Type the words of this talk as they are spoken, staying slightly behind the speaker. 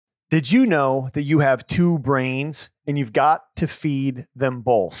Did you know that you have two brains and you've got to feed them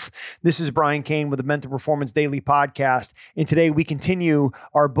both? This is Brian Cain with the Mental Performance Daily Podcast. And today we continue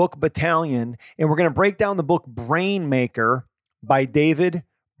our book Battalion, and we're going to break down the book Brain Maker by David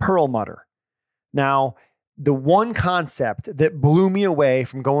Perlmutter. Now, the one concept that blew me away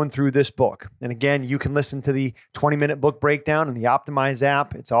from going through this book, and again, you can listen to the 20-minute book breakdown in the Optimize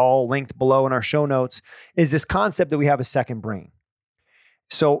app. It's all linked below in our show notes, is this concept that we have a second brain.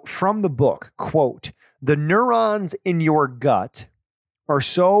 So from the book, quote, "The neurons in your gut are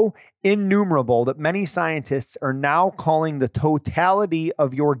so innumerable that many scientists are now calling the totality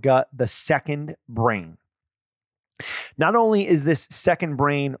of your gut the second brain. Not only is this second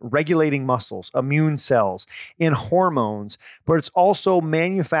brain regulating muscles, immune cells, and hormones, but it's also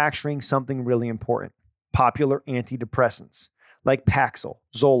manufacturing something really important: popular antidepressants like Paxil,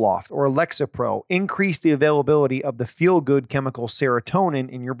 Zoloft, or Lexapro increase the availability of the feel-good chemical serotonin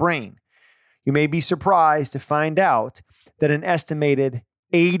in your brain. You may be surprised to find out that an estimated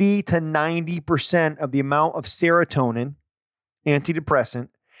 80 to 90% of the amount of serotonin, antidepressant,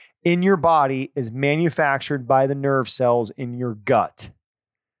 in your body is manufactured by the nerve cells in your gut.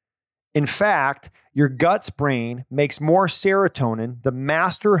 In fact, your gut's brain makes more serotonin, the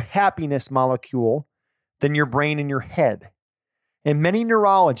master happiness molecule, than your brain in your head. And many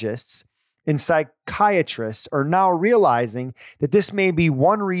neurologists and psychiatrists are now realizing that this may be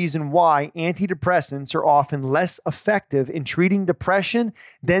one reason why antidepressants are often less effective in treating depression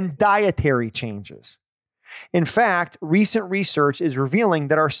than dietary changes. In fact, recent research is revealing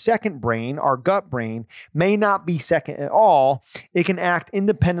that our second brain, our gut brain, may not be second at all. It can act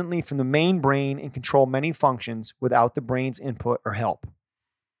independently from the main brain and control many functions without the brain's input or help.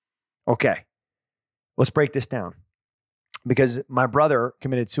 Okay, let's break this down. Because my brother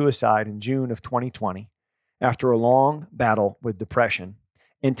committed suicide in June of 2020 after a long battle with depression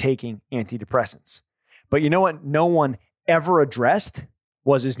and taking antidepressants. But you know what no one ever addressed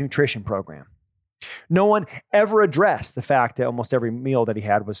was his nutrition program. No one ever addressed the fact that almost every meal that he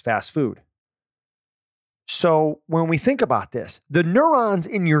had was fast food. So when we think about this, the neurons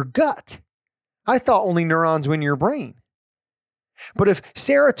in your gut, I thought only neurons were in your brain. But if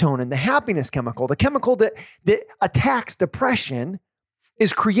serotonin, the happiness chemical, the chemical that attacks depression,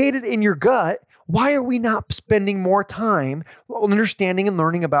 is created in your gut, why are we not spending more time understanding and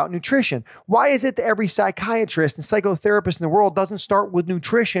learning about nutrition? Why is it that every psychiatrist and psychotherapist in the world doesn't start with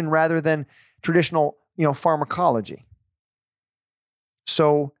nutrition rather than traditional, pharmacology?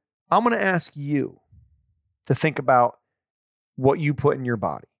 So I'm going to ask you to think about what you put in your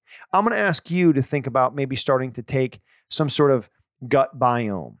body. I'm going to ask you to think about maybe starting to take some sort of gut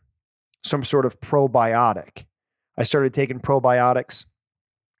biome, some sort of probiotic. I started taking probiotics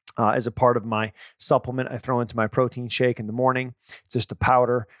as a part of my supplement I throw into my protein shake in the morning. It's just a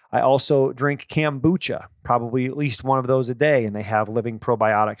powder. I also drink kombucha, probably at least one of those a day, and they have living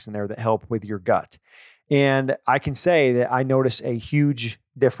probiotics in there that help with your gut. And I can say that I notice a huge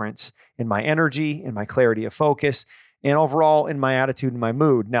difference in my energy, in my clarity of focus, and overall in my attitude and my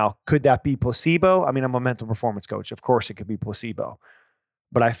mood. Now, could that be placebo? I mean, I'm a mental performance coach. Of course it could be placebo.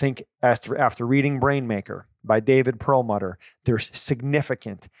 But I think after reading Brain Maker by David Perlmutter, there's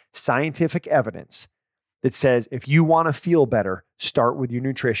significant scientific evidence that says if you want to feel better, start with your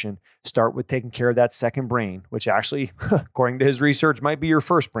nutrition, start with taking care of that second brain, which actually, according to his research, might be your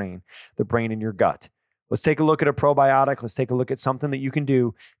first brain, the brain in your gut. Let's take a look at a probiotic. Let's take a look at something that you can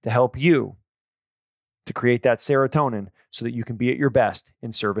do to help you to create that serotonin so that you can be at your best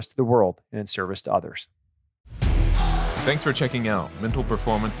in service to the world and in service to others. Thanks for checking out Mental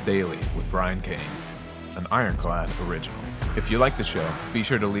Performance Daily with Brian Cain, an Ironclad original. If you like the show, be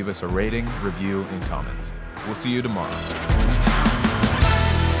sure to leave us a rating, review, and comment. We'll see you tomorrow.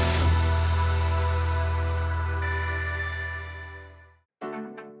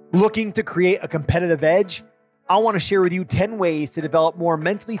 Looking to create a competitive edge? I want to share with you 10 ways to develop more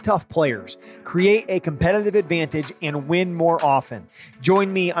mentally tough players, create a competitive advantage, and win more often.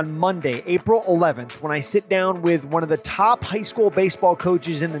 Join me on Monday, April 11th, when I sit down with one of the top high school baseball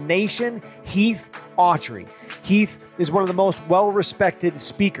coaches in the nation, Heath Autry. Heath is one of the most well-respected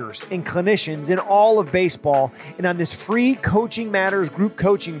speakers and clinicians in all of baseball. And on this free Coaching Matters group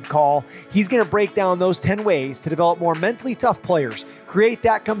coaching call, he's going to break down those 10 ways to develop more mentally tough players, create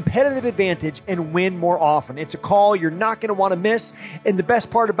that competitive advantage, and win more often. It's a call you're not going to want to miss. And the best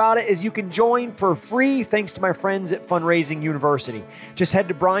part about it is you can join for free thanks to my friends at Fundraising University. Just head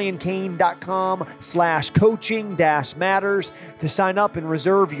to briancain.com/coaching-matters to sign up and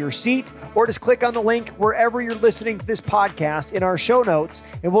reserve your seat, or just click on the link wherever you're listening to this podcast in our show notes,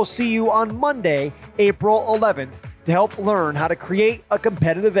 and we'll see you on Monday, April 11th to help learn how to create a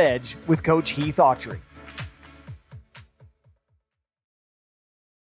competitive edge with Coach Heath Autry.